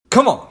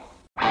Come on.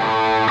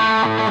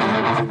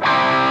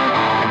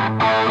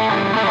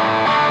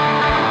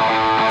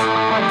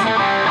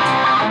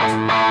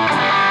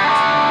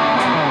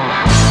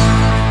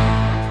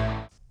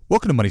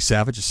 Welcome to Money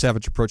Savage, a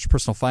savage approach to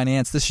personal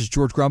finance. This is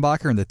George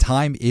Grumbacher, and the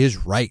time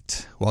is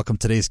right. Welcome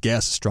today's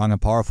guest, strong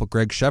and powerful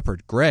Greg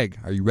Shepard. Greg,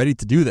 are you ready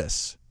to do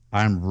this?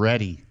 I'm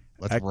ready.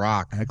 Let's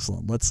rock.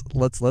 Excellent. Let's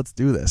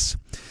do this.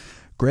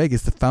 Greg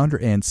is the founder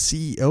and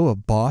CEO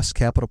of Boss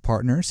Capital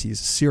Partners. He's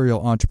a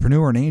serial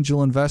entrepreneur and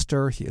angel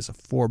investor. He is a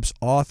Forbes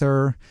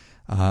author.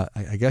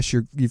 I guess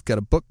you've got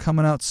a book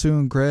coming out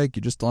soon, Greg.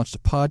 You just launched a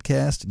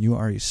podcast, and you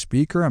are a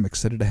speaker. I'm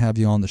excited to have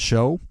you on the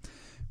show.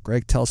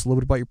 Greg, tell us a little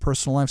bit about your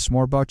personal life, some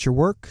more about your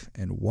work,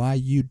 and why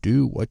you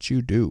do what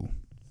you do.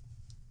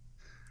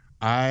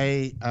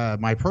 My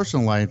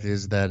personal life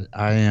is that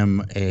I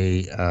am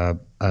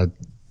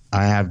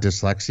I have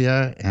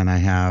dyslexia, and I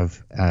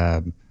have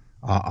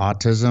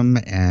autism,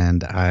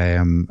 and I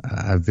am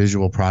a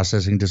visual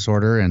processing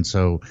disorder, and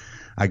so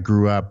I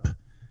grew up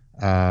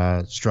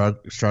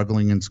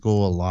struggling in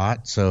school a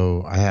lot.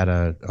 So I had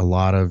a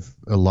lot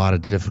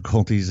of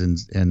difficulties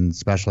in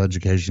special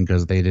education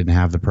because they didn't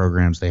have the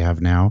programs they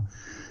have now.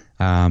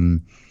 I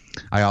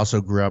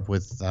also grew up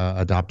with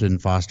adopted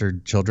and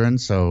fostered children.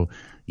 So,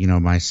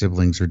 my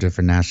siblings are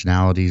different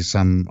nationalities.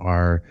 Some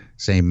are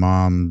same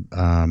mom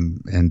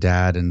and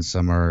dad, and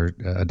some are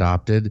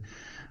adopted.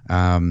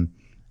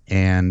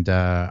 And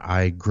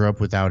I grew up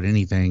without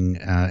anything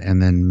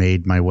and then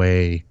made my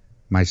way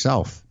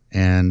myself.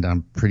 And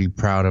I'm pretty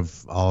proud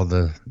of all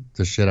the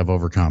shit I've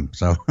overcome.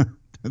 So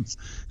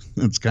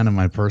that's kind of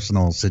my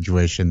personal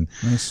situation.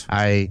 Nice.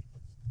 I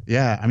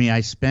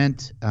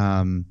spent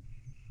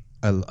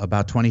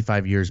about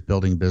 25 years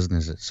building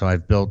businesses. So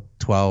I've built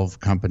 12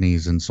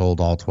 companies and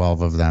sold all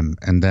 12 of them.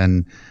 And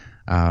then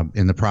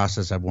in the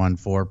process, I've won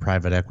 4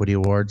 private equity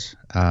awards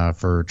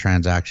for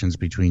transactions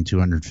between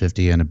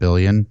 250 and $1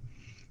 billion.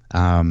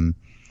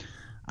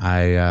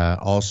 I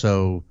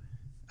also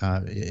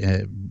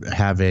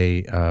have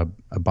a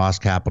Boss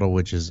Capital,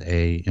 which is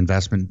a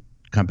investment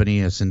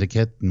company, a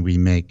syndicate, and we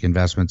make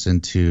investments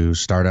into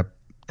startup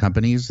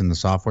companies in the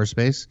software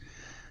space.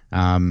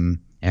 And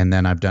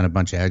then I've done a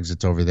bunch of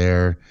exits over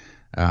there.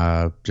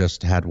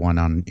 Just had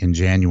one in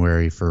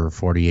January for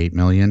 $48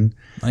 million.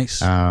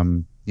 Nice.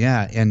 And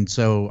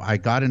so I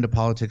got into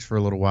politics for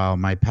a little while.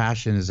 My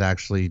passion is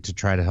actually to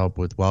try to help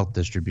with wealth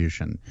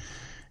distribution.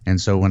 And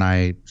so when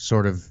I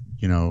sort of,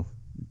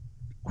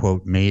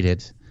 quote, made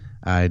it,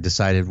 I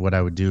decided what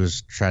I would do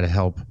is try to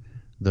help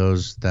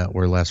those that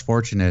were less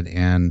fortunate.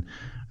 And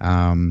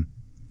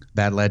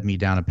that led me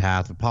down a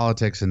path of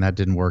politics, and that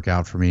didn't work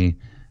out for me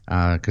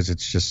because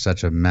it's just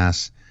such a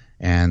mess.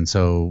 And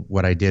so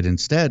what I did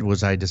instead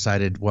was I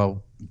decided,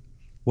 well,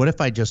 what if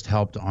I just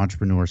helped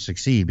entrepreneurs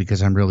succeed?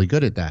 Because I'm really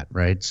good at that,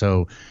 right?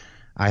 So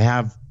I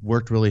have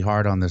worked really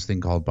hard on this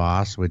thing called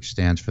BOSS, which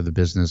stands for the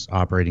Business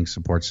Operating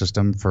Support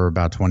System, for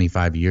about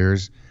 25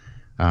 years.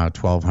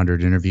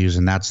 1,200 interviews,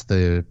 and that's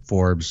the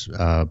Forbes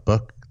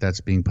book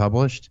that's being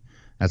published.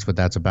 That's what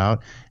that's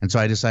about. And so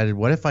I decided,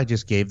 what if I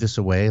just gave this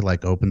away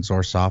like open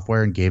source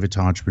software and gave it to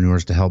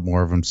entrepreneurs to help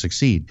more of them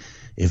succeed?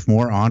 If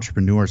more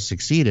entrepreneurs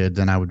succeeded,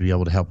 then I would be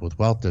able to help with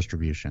wealth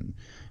distribution.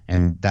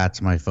 And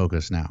that's my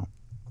focus now.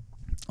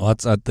 Well,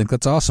 I think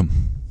that's awesome.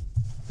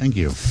 Thank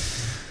you.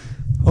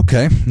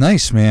 Okay,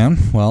 nice, man.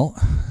 Well,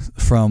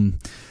 from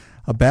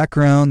a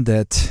background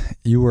that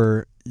you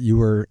were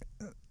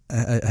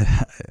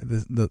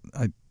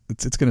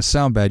it's going to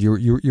sound bad.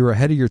 You were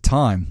ahead of your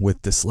time with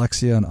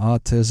dyslexia and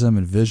autism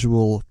and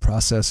visual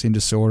processing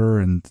disorder,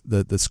 and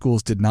the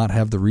schools did not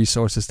have the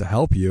resources to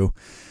help you.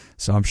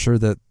 So I'm sure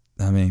that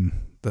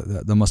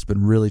that must have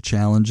been really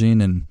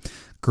challenging. And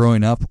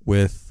growing up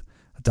with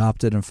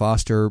adopted and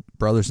foster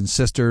brothers and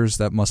sisters,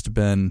 that must have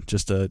been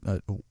just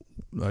a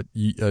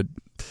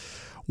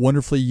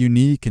wonderfully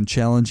unique and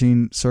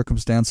challenging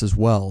circumstance as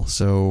well.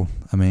 So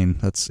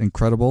that's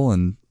incredible,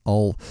 and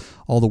all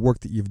the work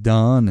that you've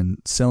done and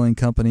selling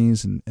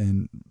companies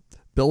and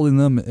building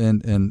them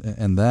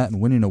and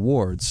winning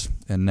awards,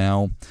 and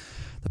now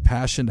the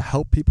passion to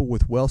help people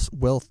with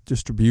wealth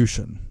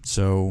distribution.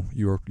 So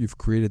you've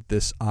created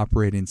this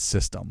operating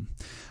system.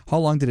 How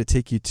long did it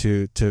take you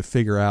to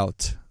figure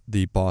out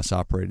the BOSS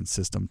operating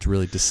system, to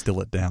really distill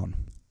it down?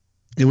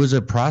 It was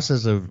a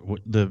process of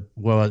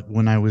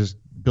when I was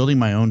building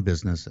my own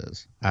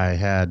businesses,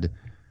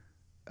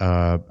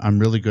 I'm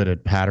really good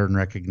at pattern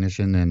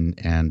recognition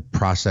and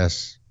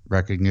process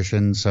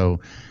recognition. So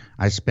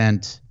I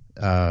spent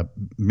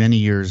many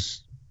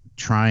years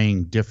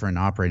trying different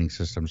operating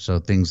systems. So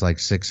things like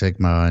Six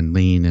Sigma and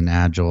Lean and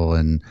Agile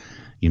and,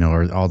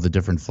 or all the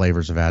different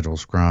flavors of Agile,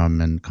 Scrum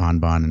and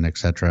Kanban and et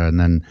cetera. And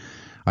then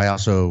I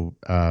also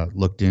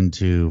looked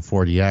into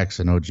 4DX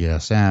and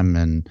OGSM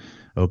and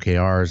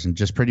OKRs and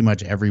just pretty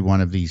much every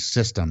one of these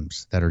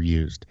systems that are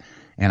used.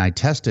 And I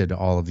tested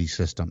all of these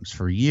systems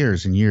for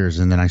years and years,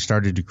 and then I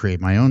started to create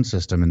my own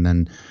system, and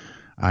then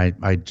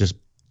I just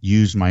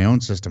used my own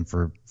system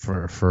for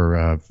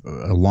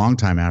a long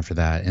time after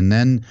that. And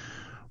then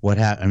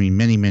I mean,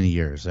 many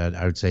years.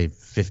 I would say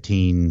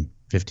 15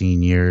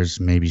 years,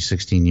 maybe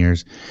 16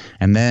 years.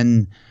 And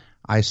then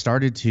I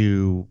started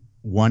to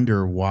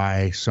wonder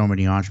why so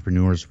many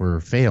entrepreneurs were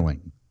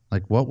failing.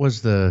 Like, why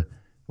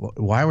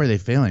were they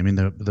failing? I mean,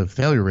 the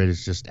failure rate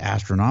is just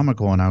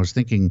astronomical. And I was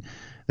thinking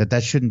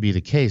that shouldn't be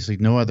the case. Like,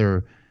 no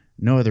other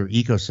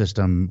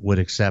ecosystem would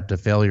accept a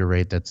failure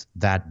rate that's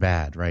that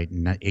bad, right?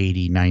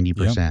 80,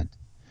 90%. Yep.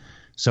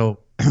 So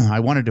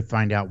I wanted to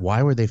find out,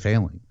 why were they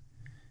failing?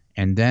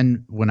 And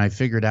then when I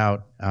figured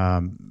out,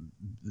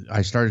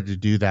 I started to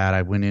do that.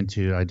 I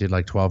did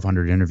like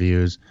 1,200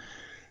 interviews.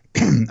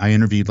 I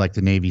interviewed like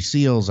the Navy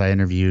SEALs. I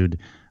interviewed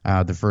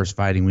the first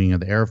fighting wing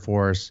of the Air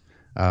Force,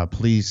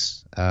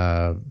 police,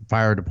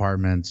 fire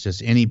departments,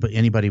 just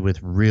anybody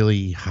with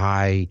really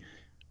high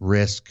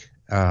risk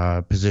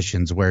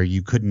positions where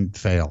you couldn't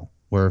fail,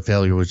 where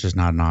failure was just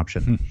not an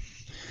option.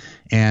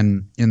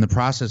 And in the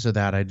process of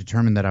that, I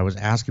determined that I was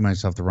asking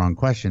myself the wrong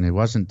question.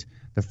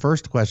 The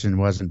first question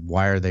wasn't,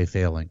 why are they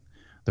failing?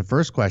 The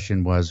first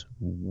question was,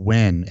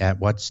 at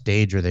what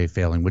stage are they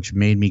failing, which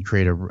made me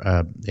create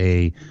a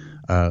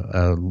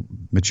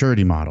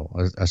maturity model,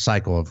 a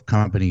cycle of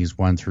companies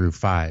 1 through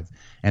 5,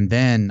 and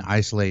then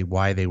isolate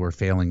why they were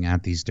failing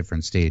at these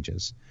different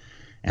stages.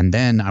 And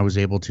then I was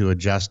able to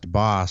adjust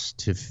BOSS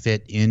to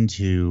fit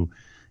into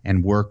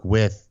and work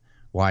with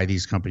why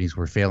these companies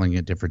were failing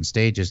at different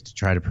stages to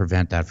try to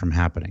prevent that from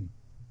happening.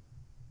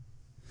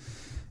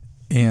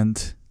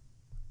 And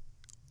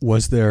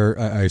was there,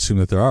 I assume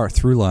that there are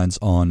through lines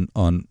on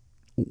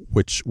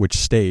which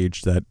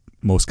stage that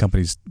most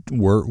companies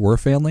were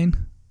failing?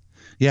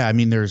 Yeah, I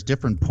mean, there's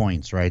different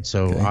points, right?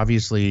 So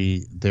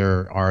Obviously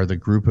there are the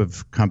group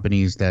of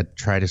companies that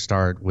try to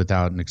start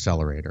without an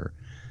accelerator.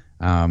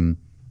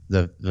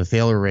 The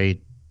failure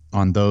rate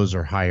on those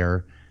are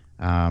higher.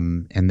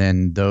 And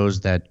then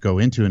those that go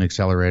into an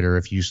accelerator,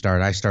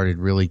 I started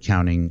really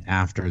counting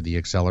after the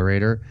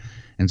accelerator.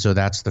 And so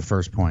that's the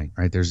first point,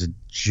 right? There's a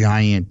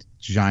giant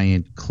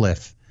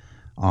cliff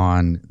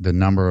on the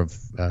number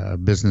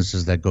of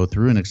businesses that go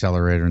through an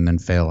accelerator and then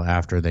fail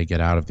after they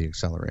get out of the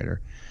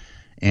accelerator.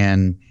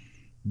 And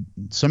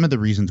some of the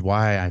reasons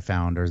why I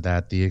found are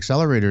that the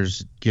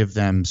accelerators give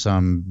them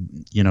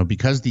some,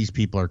 because these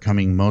people are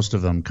most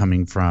of them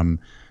coming from,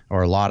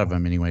 or a lot of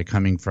them anyway,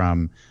 coming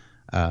from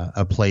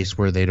a place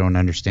where they don't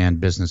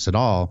understand business at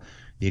all.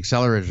 The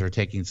accelerators are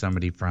taking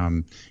somebody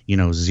from,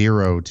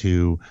 0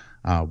 to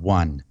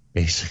 1,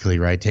 basically,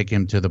 right? Take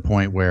them to the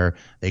point where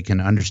they can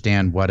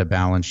understand what a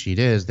balance sheet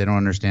is. They don't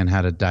understand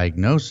how to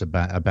diagnose a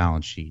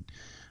balance sheet.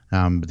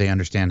 But they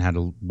understand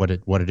what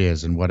it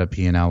is, and what a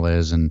P&L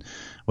is, and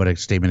what a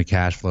statement of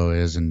cash flow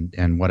is,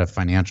 and what a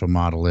financial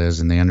model is,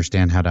 and they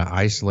understand how to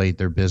isolate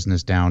their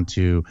business down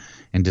to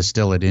and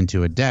distill it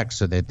into a deck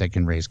so that they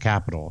can raise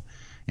capital.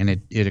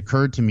 And it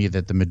occurred to me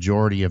that the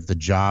majority of the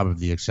job of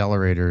the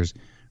accelerators,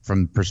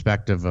 from the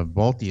perspective of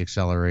both the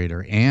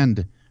accelerator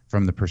and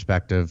from the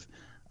perspective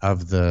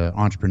of the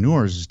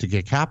entrepreneurs, is to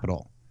get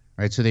capital,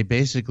 right? So they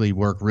basically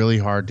work really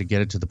hard to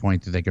get it to the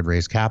point that they could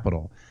raise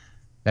capital.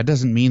 That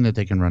doesn't mean that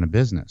they can run a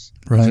business.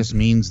 Right. It just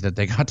means that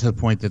they got to the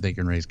point that they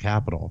can raise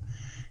capital.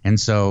 And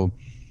so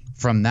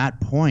from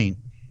that point,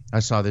 I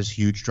saw this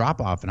huge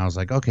drop off, and I was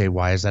like, okay,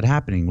 why is that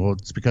happening? Well,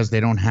 it's because they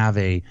don't have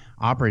a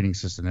operating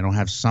system. They don't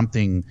have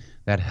something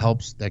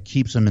that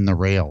keeps them in the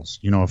rails,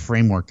 a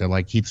framework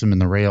that keeps them in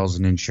the rails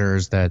and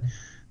ensures that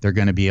they're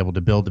going to be able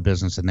to build the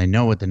business, and they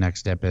know what the next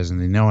step is, and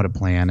they know how to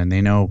plan, and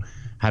they know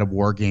how to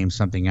war game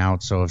something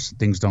out. So if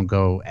things don't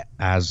go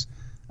as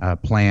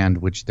planned,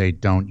 which they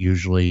don't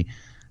usually,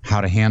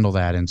 how to handle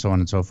that, and so on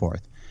and so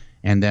forth.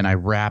 And then I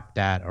wrapped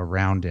that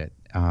around it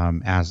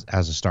as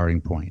a starting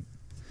point.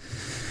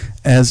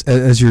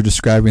 As you're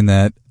describing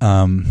that,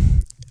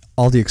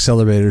 all the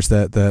accelerators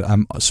that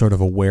I'm sort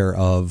of aware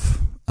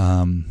of,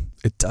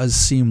 it does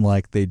seem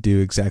like they do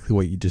exactly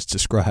what you just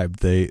described.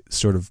 They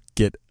sort of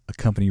get a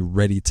company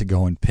ready to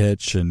go and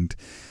pitch and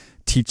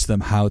teach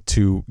them how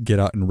to get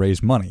out and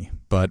raise money.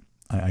 But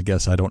I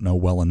guess I don't know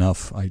well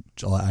enough. I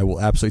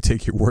will absolutely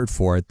take your word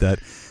for it that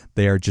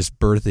they are just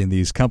birthing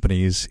these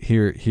companies.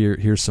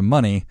 Here's some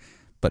money,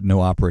 but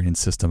no operating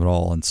system at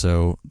all. And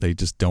so they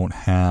just don't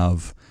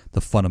have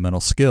the fundamental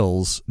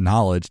skills,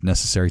 knowledge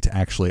necessary to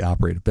actually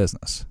operate a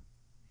business.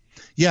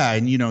 Yeah,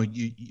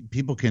 and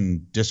people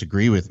can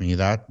disagree with me.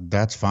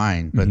 That's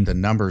fine, but the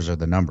numbers are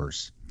the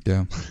numbers.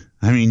 Yeah.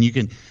 I mean, you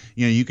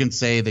can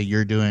say that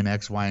you're doing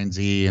X, Y, and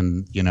Z,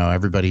 and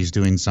everybody's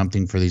doing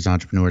something for these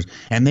entrepreneurs,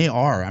 and they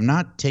are. I'm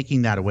not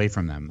taking that away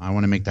from them. I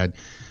want to make that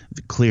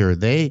clear.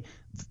 They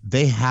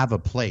have a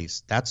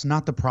place. That's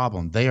not the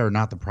problem. They are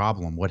not the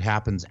problem. What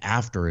happens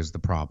after is the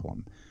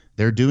problem.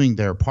 They're doing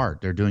their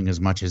part. They're doing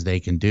as much as they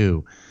can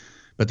do,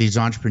 but these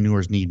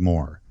entrepreneurs need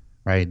more,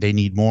 right? They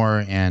need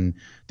more, and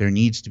there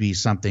needs to be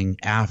something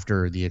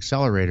after the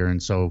accelerator.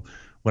 And so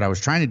what I was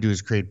trying to do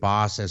is create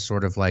BOSS as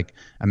sort of like,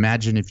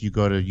 imagine if you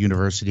go to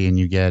university and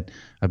you get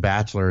a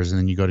bachelor's and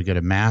then you go to get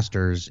a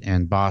master's,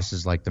 and BOSS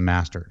is like the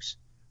master's,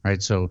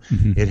 right? So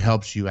it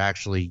helps you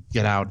actually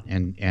get out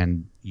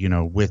and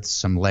with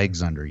some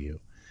legs under you.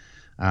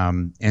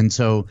 And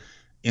so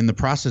in the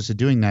process of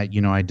doing that,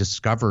 I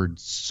discovered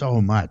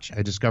so much.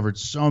 I discovered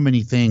so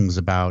many things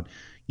about,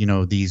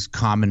 these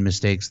common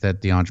mistakes that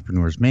the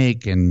entrepreneurs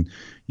make. And,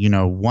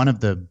 one of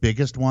the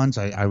biggest ones,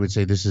 I would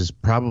say this is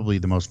probably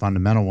the most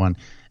fundamental one,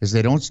 is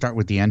they don't start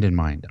with the end in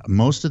mind.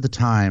 Most of the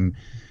time,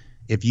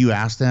 if you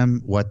ask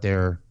them what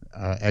their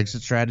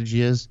exit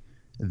strategy is,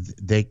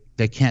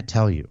 they can't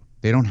tell you.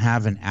 They don't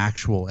have an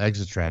actual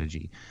exit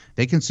strategy.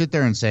 They can sit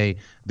there and say,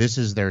 this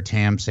is their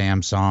TAM,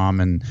 SAM,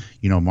 SOM, and,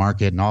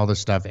 market and all this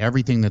stuff,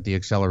 everything that the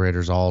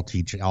accelerators all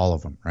teach, all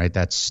of them, right?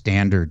 That's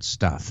standard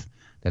stuff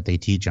that they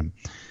teach them.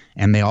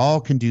 And they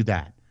all can do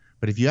that.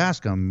 But if you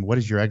ask them, what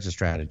is your exit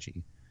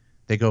strategy?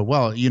 They go,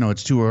 well,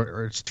 it's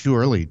too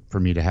early for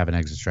me to have an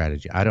exit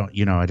strategy. And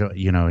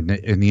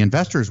the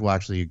investors will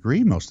actually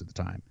agree most of the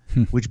time,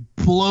 which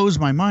blows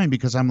my mind,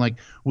 because I'm like,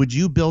 would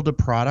you build a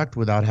product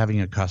without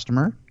having a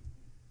customer?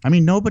 I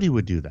mean, nobody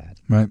would do that.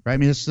 Right. I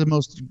mean, it's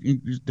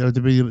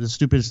the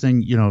stupidest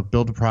thing,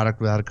 build a product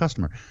without a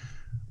customer.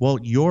 Well,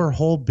 your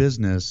whole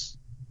business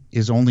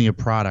is only a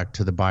product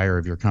to the buyer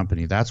of your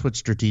company. That's what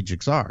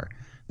strategics are.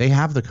 They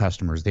have the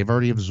customers. They've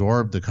already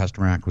absorbed the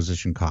customer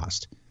acquisition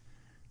cost.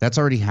 That's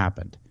already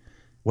happened.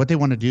 What they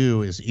want to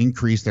do is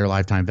increase their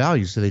lifetime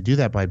value. So they do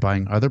that by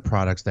buying other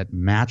products that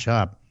match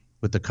up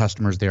with the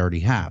customers they already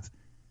have.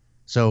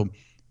 So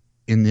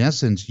in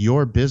essence,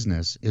 your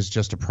business is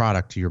just a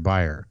product to your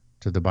buyer,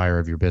 to the buyer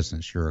of your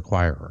business, your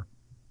acquirer.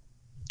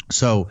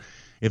 So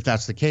if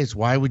that's the case,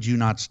 why would you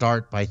not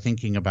start by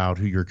thinking about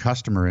who your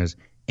customer is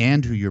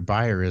and who your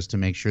buyer is, to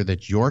make sure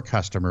that your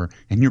customer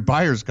and your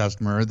buyer's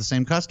customer are the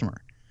same customer?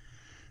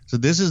 So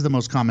this is the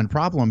most common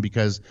problem,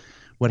 because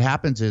what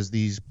happens is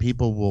these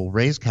people will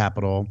raise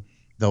capital,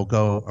 they'll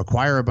go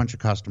acquire a bunch of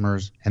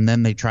customers, and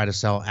then they try to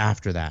sell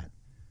after that.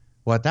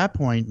 Well, at that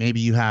point,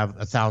 maybe you have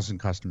 1,000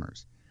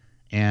 customers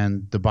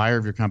and the buyer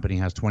of your company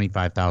has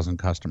 25,000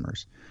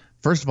 customers.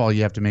 First of all,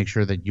 you have to make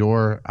sure that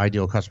your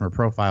ideal customer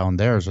profile and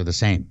theirs are the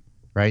same,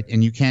 right?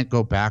 And you can't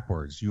go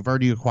backwards. You've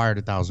already acquired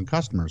 1,000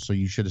 customers, so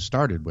you should have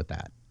started with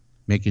that,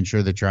 making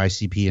sure that your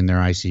ICP and their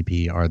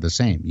ICP are the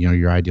same,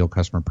 your ideal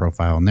customer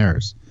profile and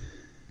theirs.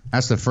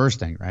 That's the first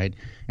thing, right?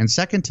 And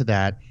second to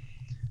that,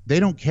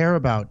 they don't care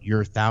about your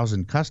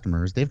 1,000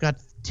 customers. They've got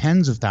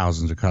tens of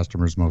thousands of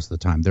customers most of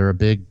the time. They're a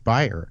big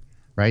buyer,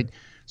 right?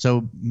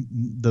 So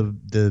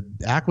the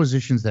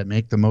acquisitions that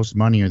make the most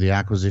money are the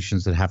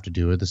acquisitions that have to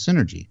do with the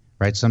synergy,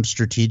 right? Some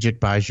strategic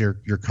buys your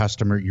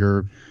customer,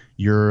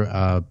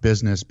 your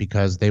business,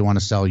 because they want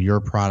to sell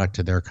your product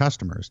to their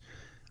customers.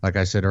 Like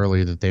I said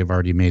earlier, that they've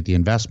already made the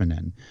investment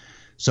in.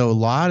 So a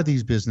lot of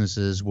these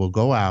businesses will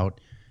go out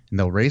and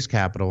they'll raise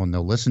capital and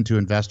they'll listen to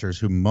investors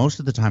who most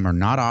of the time are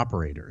not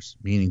operators,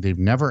 meaning they've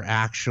never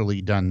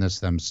actually done this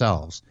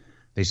themselves.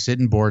 They sit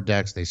in board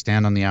decks, they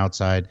stand on the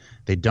outside,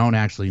 they don't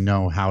actually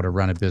know how to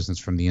run a business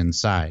from the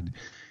inside.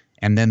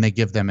 And then they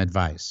give them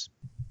advice.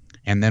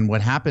 And then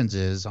what happens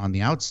is, on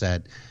the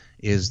outset,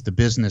 is the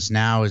business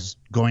now is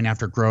going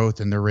after growth,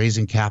 and they're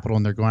raising capital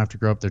and they're going after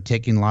growth. They're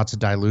taking lots of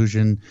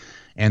dilution.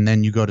 And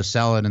then you go to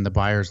sell it and the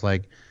buyer's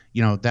like,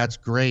 that's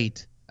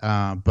great,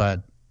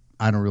 but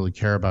I don't really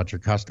care about your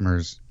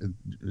customers.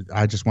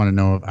 I just want to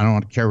know, I don't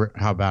want to care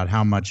about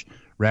how much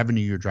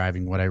revenue you're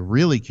driving. What I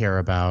really care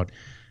about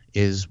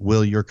is,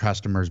 will your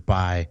customers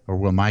buy, or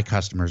will my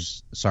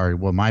customers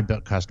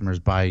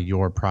buy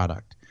your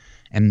product?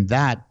 And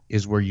that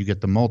is where you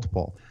get the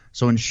multiple.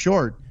 So in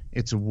short,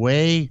 it's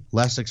way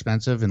less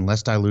expensive and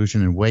less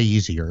dilution and way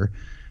easier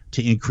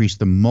to increase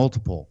the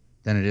multiple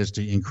than it is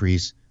to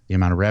increase the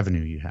amount of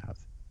revenue you have.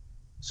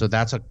 So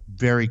that's a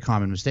very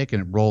common mistake,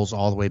 and it rolls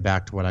all the way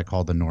back to what I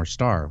call the North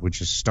Star,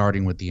 which is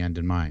starting with the end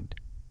in mind.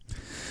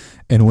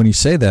 And when you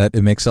say that,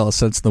 it makes all the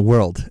sense in the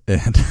world.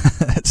 And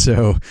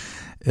so,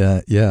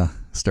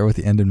 start with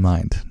the end in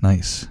mind.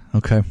 Nice.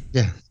 Okay.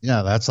 Yeah,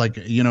 that's like,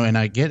 and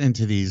I get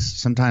into these,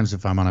 sometimes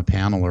if I'm on a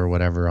panel or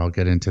whatever, I'll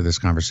get into this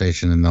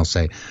conversation and they'll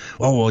say,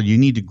 oh, well, you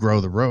need to grow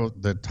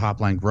the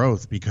top line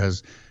growth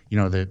because,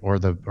 or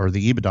the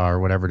EBITDA or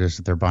whatever it is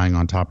that they're buying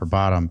on top or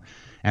bottom.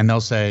 And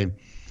they'll say,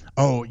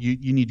 oh,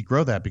 you need to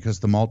grow that because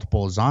the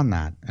multiple is on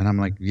that. And I'm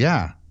like,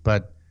 yeah,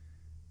 but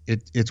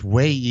it's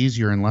way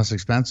easier and less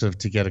expensive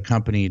to get a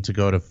company to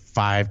go to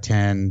 5,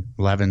 10,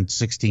 11,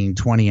 16,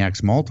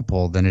 20x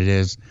multiple than it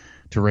is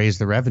to raise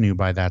the revenue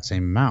by that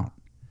same amount.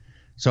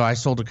 So I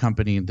sold a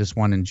company, this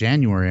one in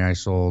January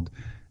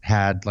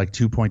had like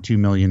 2.2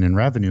 million in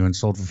revenue and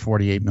sold for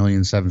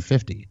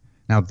 48,750,000.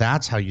 Now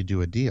that's how you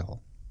do a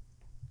deal.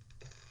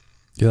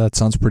 Yeah, that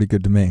sounds pretty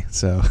good to me.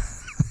 So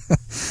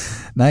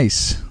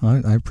nice.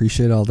 I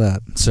appreciate all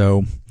that.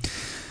 So,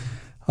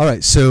 all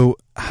right. So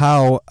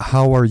how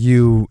are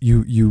you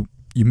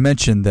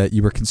mentioned that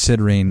you were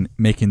considering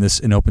making this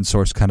an open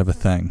source kind of a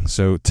thing.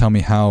 So tell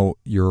me how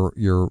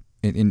you're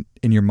in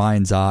your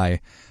mind's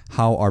eye,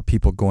 how are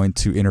people going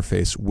to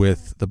interface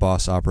with the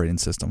Boss operating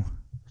system?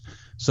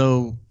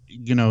 So,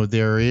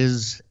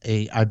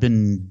 I've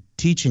been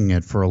teaching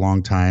it for a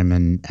long time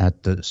and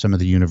at some of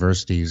the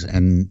universities,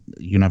 and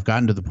I've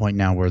gotten to the point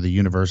now where the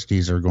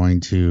universities are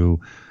going to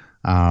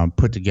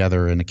put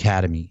together an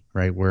academy,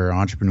 right, where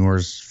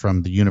entrepreneurs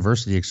from the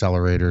university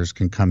accelerators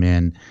can come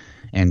in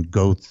and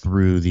go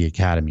through the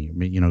academy.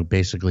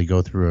 Basically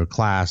go through a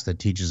class that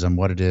teaches them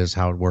what it is,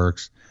 how it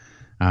works,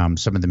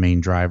 some of the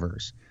main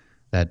drivers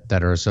that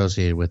are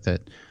associated with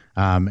it.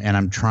 And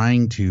I'm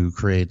trying to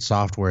create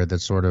software that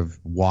sort of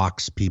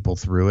walks people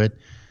through it.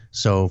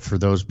 So for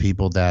those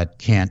people that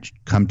can't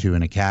come to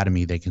an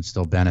academy, they can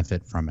still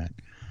benefit from it.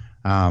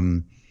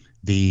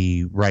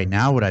 Right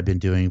now, what I've been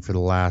doing for the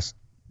last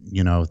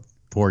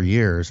 5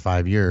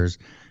 years,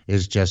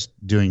 is just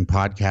doing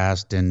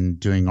podcasts and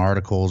doing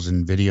articles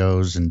and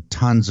videos and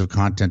tons of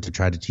content to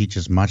try to teach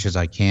as much as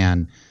I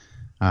can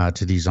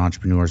to these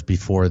entrepreneurs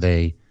before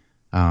they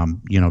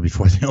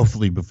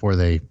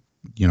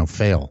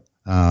fail.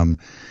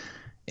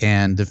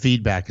 And the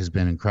feedback has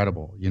been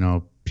incredible.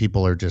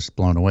 People are just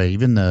blown away.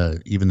 Even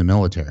the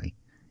military.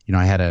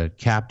 I had a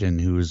captain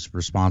who was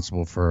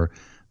responsible for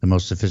the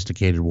most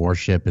sophisticated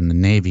warship in the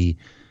Navy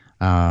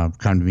come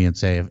to me and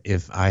say,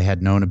 if I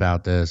had known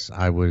about this,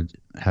 I would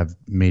have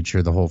made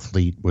sure the whole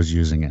fleet was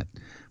using it,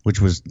 which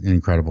was an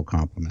incredible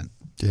compliment.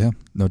 Yeah,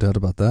 no doubt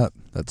about that.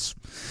 That's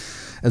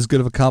as good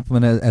of a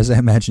compliment as I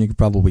imagine you could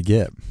probably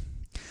get.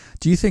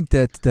 Do you think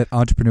that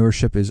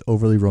entrepreneurship is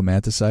overly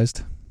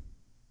romanticized?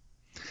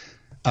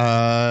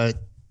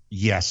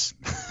 Yes.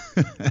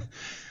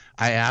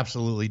 I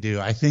absolutely do.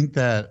 I think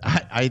that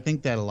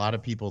a lot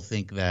of people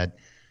think that,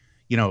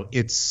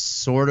 it's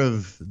sort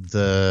of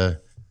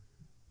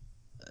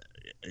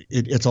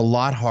it's a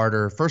lot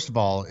harder. First of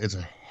all, it's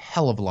a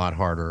hell of a lot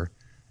harder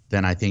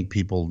than I think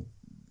people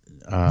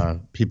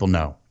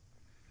know.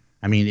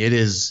 I mean, it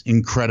is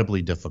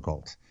incredibly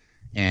difficult,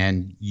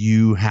 and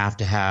you have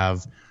to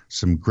have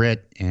some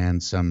grit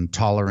and some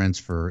tolerance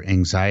for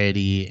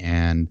anxiety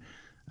and,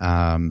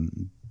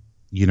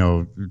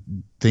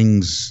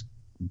 things,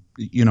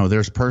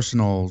 there's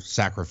personal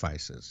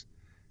sacrifices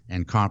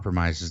and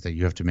compromises that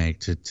you have to make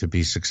to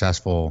be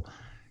successful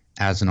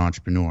as an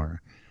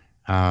entrepreneur.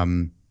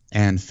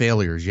 And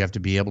failures, you have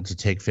to be able to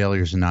take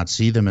failures and not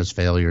see them as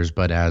failures,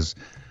 but as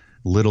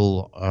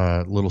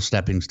little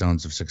stepping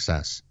stones of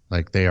success.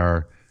 Like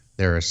they're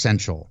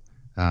essential.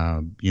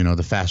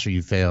 The faster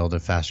you fail, the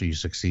faster you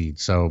succeed.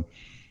 So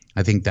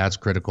I think that's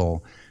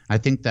critical. I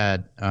think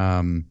that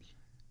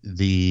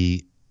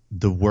the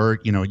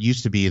word, it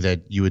used to be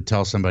that you would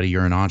tell somebody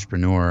you're an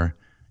entrepreneur.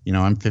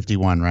 I'm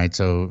 51, right?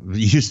 So it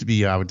used to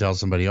be I would tell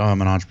somebody, oh,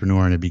 I'm an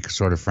entrepreneur, and it'd be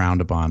sort of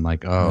frowned upon,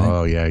 like,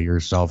 oh yeah, you're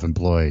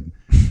self-employed.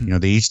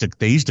 They used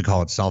to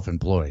call it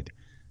self-employed,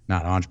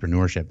 not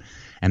entrepreneurship.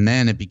 And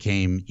then it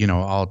became,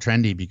 all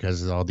trendy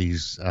because all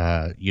these,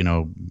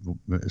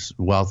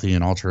 wealthy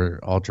and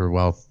ultra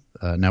wealth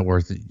net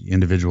worth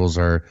individuals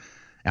are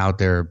out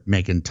there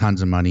making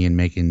tons of money and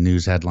making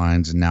news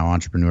headlines, and now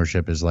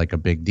entrepreneurship is like a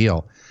big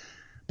deal.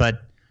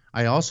 But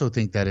I also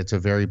think that it's a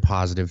very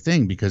positive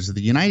thing because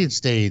the United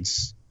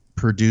States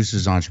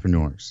produces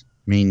entrepreneurs.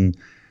 I mean,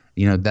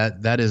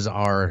 that is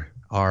our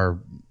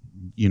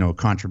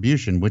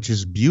contribution, which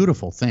is a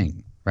beautiful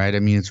thing, right? I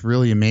mean, it's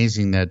really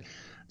amazing that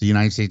the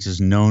United States is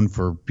known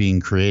for being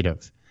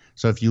creative.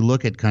 So if you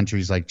look at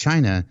countries like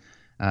China,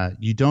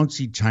 you don't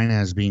see China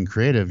as being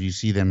creative. You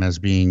see them as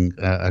being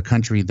a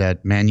country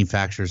that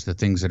manufactures the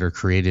things that are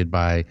created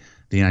by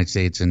the United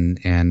States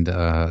and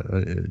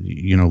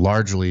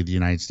largely the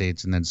United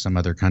States and then some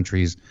other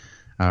countries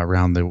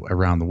around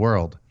the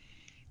world.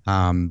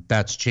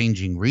 That's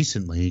changing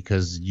recently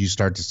because you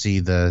start to see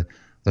the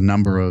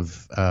number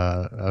of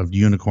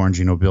unicorns,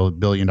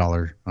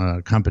 billion-dollar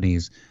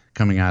companies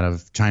coming out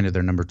of China.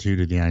 They're number 2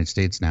 to the United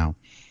States now.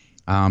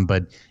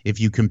 But if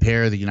you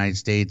compare the United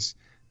States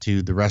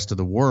to the rest of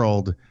the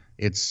world,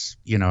 it's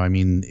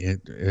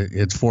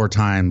it's 4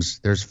 times.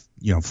 There's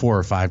 4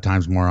 or 5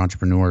 times more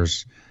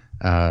entrepreneurs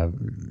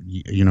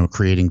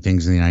creating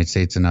things in the United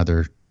States than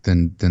other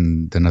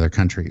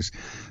countries.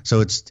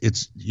 So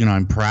it's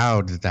I'm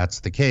proud that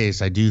that's the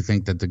case. I do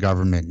think that the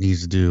government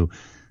needs to do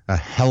a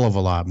hell of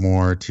a lot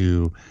more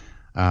to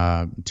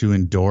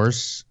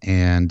endorse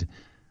and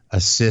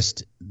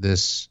assist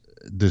this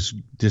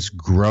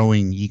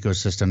growing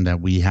ecosystem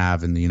that we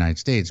have in the United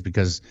States,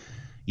 because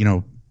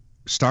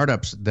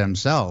startups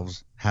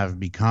themselves have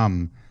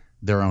become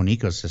their own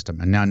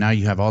ecosystem. And now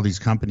you have all these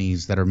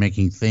companies that are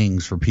making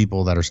things for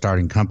people that are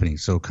starting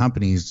companies. So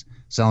companies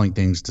selling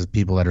things to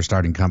people that are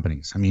starting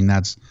companies. I mean,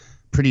 that's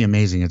pretty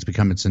amazing. It's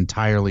become its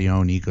entirely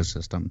own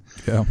ecosystem.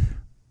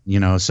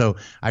 Yeah. So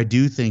I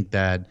do think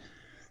that,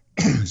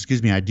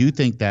 I do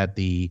think that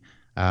the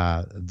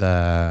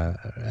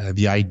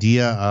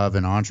idea of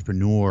an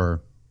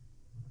entrepreneur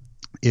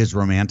is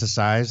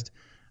romanticized,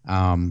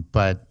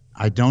 but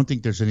I don't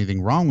think there's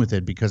anything wrong with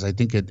it because I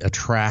think it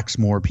attracts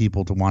more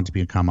people to want to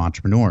become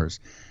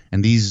entrepreneurs.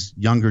 And these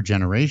younger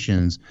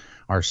generations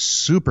are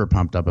super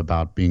pumped up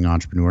about being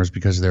entrepreneurs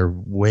because they're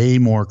way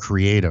more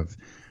creative.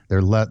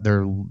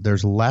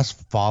 There's less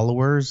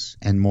followers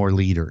and more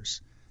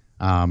leaders,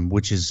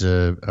 which is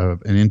an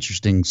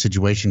interesting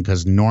situation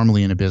because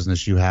normally in a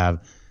business you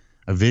have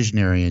a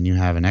visionary and you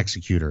have an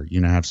executor.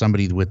 Have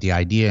somebody with the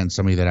idea and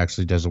somebody that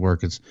actually does the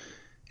work.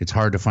 It's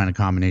hard to find a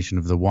combination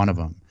of the one of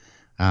them.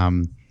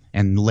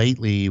 And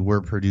lately,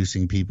 we're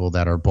producing people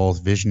that are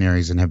both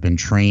visionaries and have been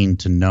trained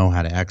to know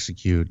how to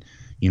execute,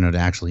 to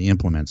actually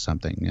implement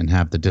something and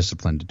have the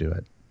discipline to do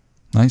it.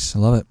 Nice. I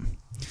love it.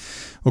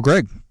 Well,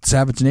 Greg,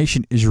 Savage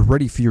Nation is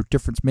ready for your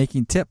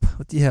difference-making tip.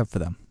 What do you have for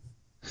them?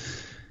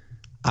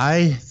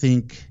 I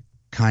think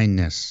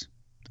kindness,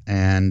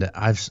 and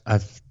I've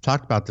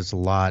talked about this a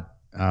lot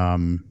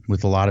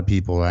with a lot of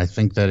people. I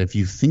think that if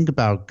you think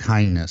about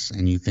kindness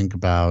and you think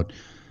about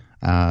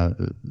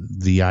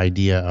the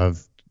idea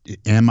of,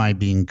 am I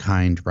being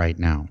kind right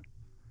now?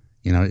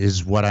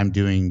 Is what I'm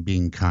doing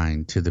being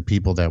kind to the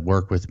people that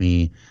work with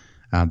me,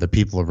 the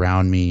people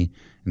around me,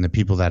 and the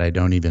people that I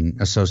don't even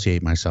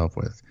associate myself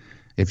with.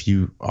 If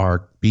you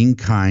are being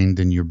kind,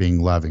 then you're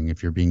being loving.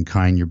 If you're being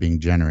kind, you're being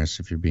generous.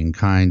 If you're being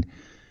kind,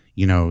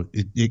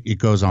 it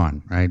goes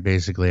on, right?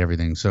 Basically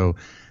everything. So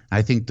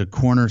I think the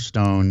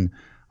cornerstone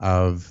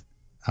of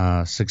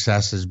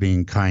success is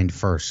being kind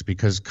first,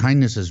 because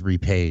kindness is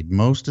repaid.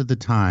 Most of the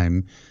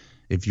time,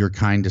 if you're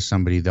kind to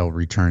somebody, they'll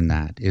return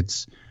that.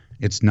 It's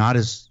not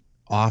as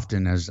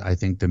often as I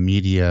think the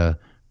media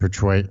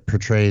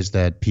portrays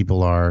that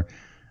people are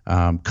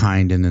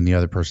kind and then the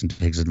other person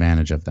takes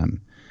advantage of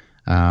them.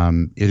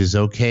 It is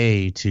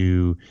okay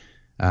to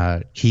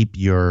keep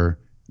your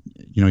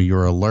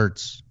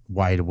alerts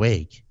wide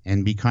awake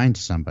and be kind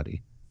to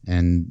somebody,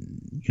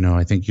 and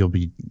I think you'll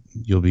be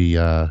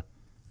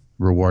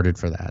rewarded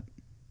for that.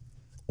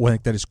 Well, I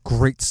think that is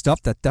great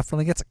stuff. That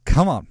definitely gets it.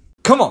 Come on.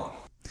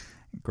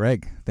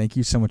 Greg, thank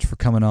you so much for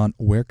coming on.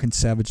 Where can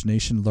Savage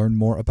Nation learn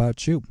more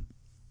about you?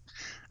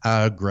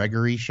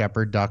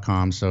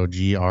 GregoryShepard.com. So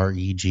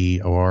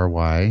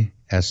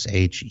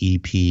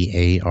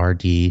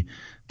GregoryShepard.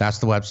 That's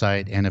the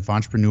website. And if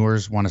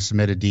entrepreneurs want to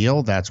submit a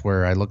deal, that's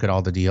where I look at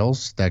all the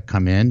deals that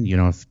come in.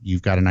 If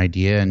you've got an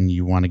idea and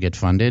you want to get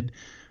funded,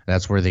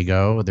 that's where they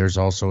go. There's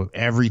also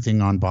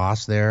everything on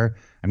Boss there.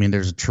 I mean,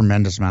 there's a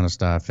tremendous amount of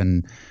stuff.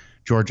 And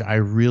George, I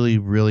really,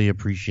 really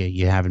appreciate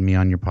you having me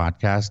on your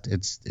podcast.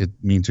 It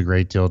means a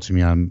great deal to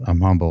me.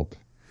 I'm humbled.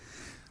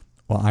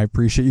 Well, I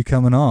appreciate you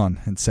coming on.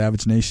 And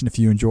Savage Nation, if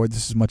you enjoyed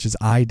this as much as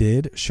I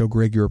did, show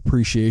Greg your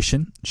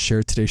appreciation.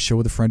 Share today's show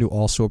with a friend who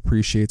also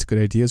appreciates good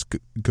ideas.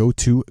 Go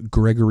to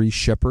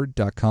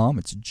GregoryShepard.com.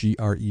 It's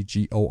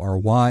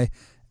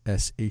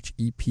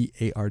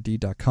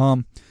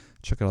GregoryShepard.com.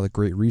 Check out all the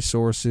great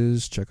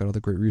resources. Check out all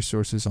the great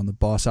resources on the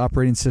Boss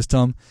operating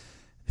system.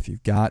 If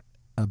you've got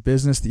a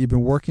business that you've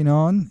been working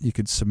on, you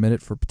could submit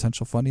it for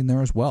potential funding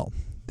there as well.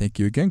 Thank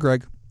you again,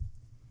 Greg.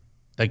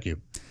 Thank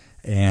you.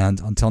 And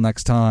until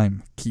next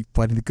time, keep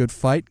fighting the good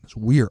fight, because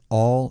we are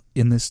all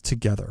in this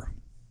together.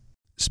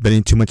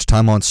 Spending too much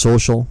time on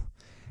social?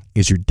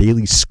 Is your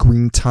daily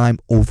screen time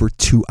over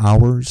 2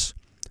 hours?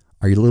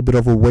 Are you a little bit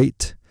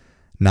overweight?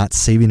 Not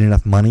saving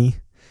enough money?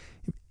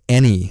 If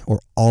any or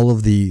all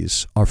of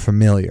these are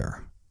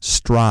familiar,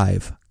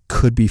 Strive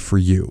could be for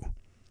you.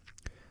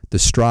 The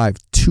Strive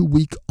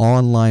 2-week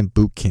online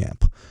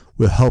bootcamp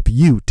will help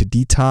you to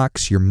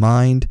detox your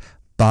mind,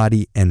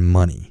 body, and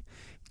money,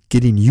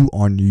 getting you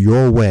on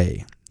your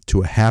way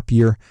to a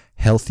happier,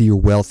 healthier,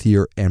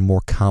 wealthier, and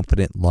more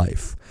confident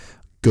life.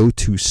 Go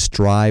to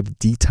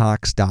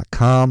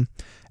strivedetox.com,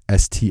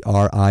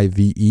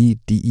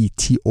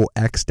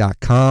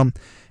 STRIVEDETOX.com,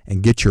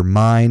 and get your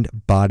mind,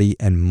 body,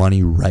 and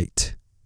money right.